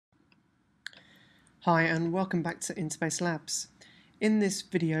Hi and welcome back to Interbase Labs. In this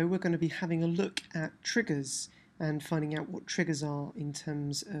video we're going to be having a look at triggers and finding out what triggers are in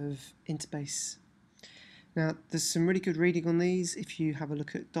terms of Interbase. Now there's some really good reading on these if you have a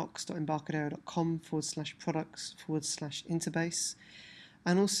look at docs.embarcadero.com/products/Interbase,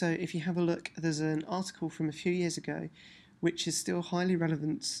 and also if you have a look, there's an article from a few years ago which is still highly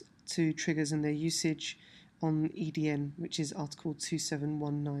relevant to triggers and their usage on EDN, which is article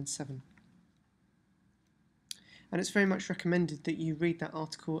 27197. And it's very much recommended that you read that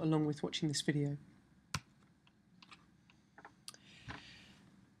article along with watching this video.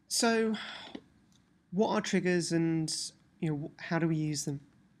 So, what are triggers and how do we use them?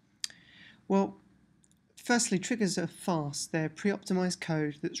 Well, firstly, triggers are fast. They're pre-optimized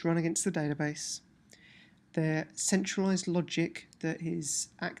code that's run against the database. They're centralized logic that is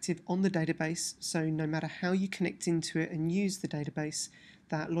active on the database, so no matter how you connect into it and use the database,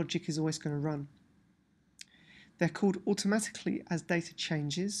 that logic is always going to run. They're called automatically as data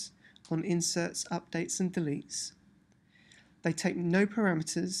changes on inserts, updates and deletes. They take no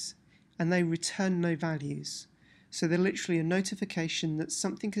parameters and they return no values. So they're literally a notification that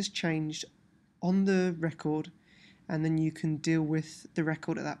something has changed on the record, and then you can deal with the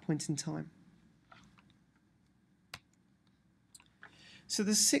record at that point in time. So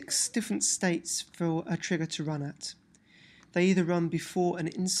there's 6 different states for a trigger to run at. They either run before an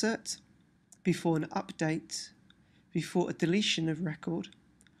insert, before an update, before a deletion of record,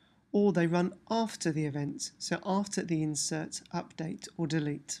 or they run after the event, so after the insert, update or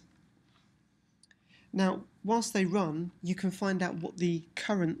delete. Now, whilst they run, you can find out what the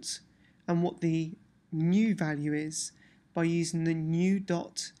current and what the new value is by using the new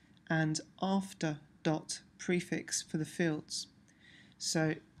dot and after dot prefix for the fields.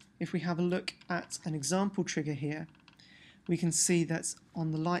 So if we have a look at an example trigger here, we can see that's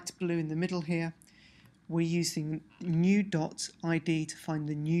on the light blue in the middle here. We're using new dot ID to find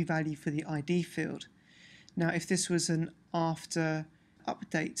the new value for the ID field. Now if this was an after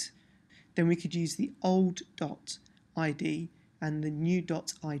update, then we could use the old dot ID and the new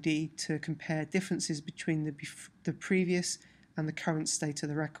dot ID to compare differences between the previous and the current state of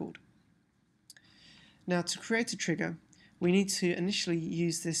the record. Now to create a trigger, we need to initially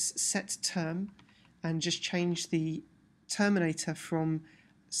use this set term and just change the terminator from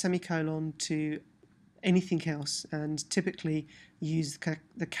semicolon to anything else, and typically use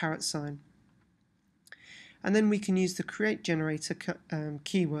the caret sign. And then we can use the create generator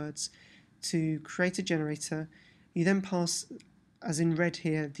keywords to create a generator. You then pass, as in red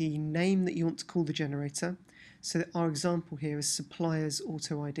here, the name that you want to call the generator. So our example here is suppliers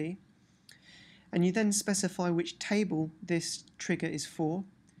auto ID. And you then specify which table this trigger is for.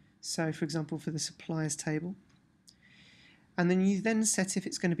 So for example, for the suppliers table. And then you then set if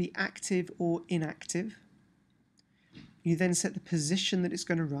it's going to be active or inactive. You then set the position that it's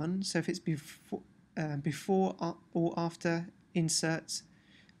going to run, so if it's before or after insert,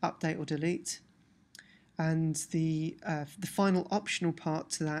 update or delete. And the final optional part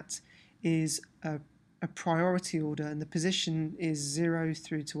to that is a priority order, and the position is 0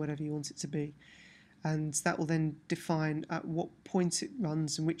 through to whatever you want it to be. And that will then define at what point it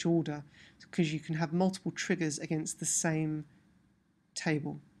runs and which order, because you can have multiple triggers against the same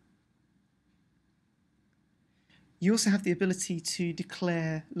table. You also have the ability to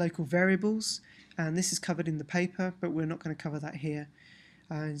declare local variables, and this is covered in the paper, but we're not going to cover that here.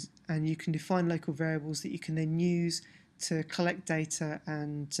 And you can define local variables that you can then use to collect data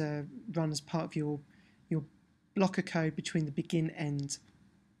and run as part of your blocker code between the begin end.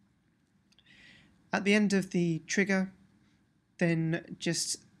 At the end of the trigger, then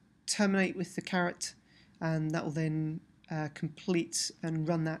just terminate with the caret, and that will then complete and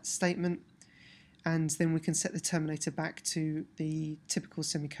run that statement, and then we can set the terminator back to the typical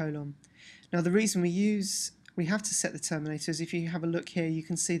semicolon. Now the reason we have to set the terminator is, if you have a look here, you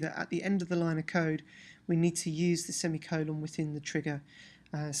can see that at the end of the line of code we need to use the semicolon within the trigger.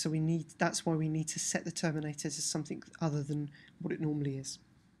 That's why we need to set the terminator to something other than what it normally is.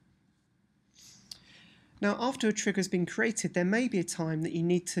 Now after a trigger has been created, there may be a time that you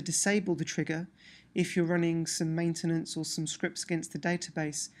need to disable the trigger if you're running some maintenance or some scripts against the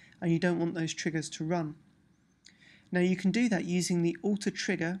database and you don't want those triggers to run. Now you can do that using the alter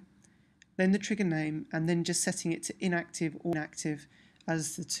trigger, then the trigger name, and then just setting it to inactive or inactive,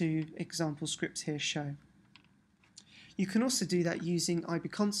 as the 2 example scripts here show. You can also do that using IB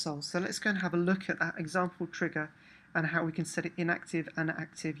console, so let's go and have a look at that example trigger and how we can set it inactive and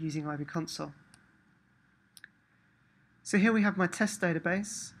active using IB console. So here we have my test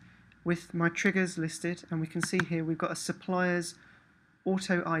database with my triggers listed, and we can see here we've got a suppliers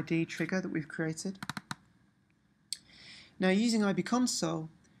auto ID trigger that we've created. Now using IB Console,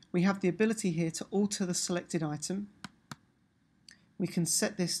 we have the ability here to alter the selected item. We can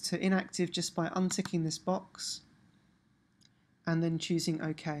set this to inactive just by unticking this box and then choosing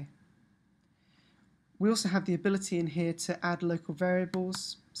OK. We also have the ability in here to add local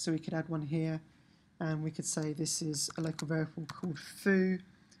variables, so we could add one here and we could say this is a local variable called foo,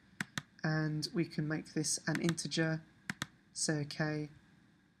 and we can make this an integer, say OK.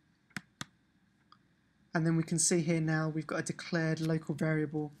 And then we can see here now we've got a declared local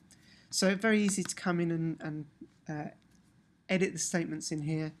variable. So very easy to come in and edit the statements in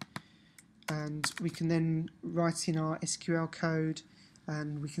here, and we can then write in our SQL code,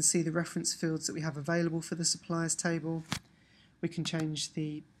 and we can see the reference fields that we have available for the suppliers table. We can change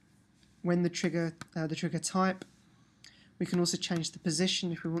the trigger type. We can also change the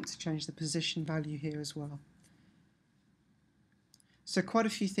position if we want to change the position value here as well. So quite a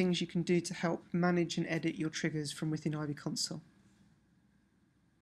few things you can do to help manage and edit your triggers from within IB Console.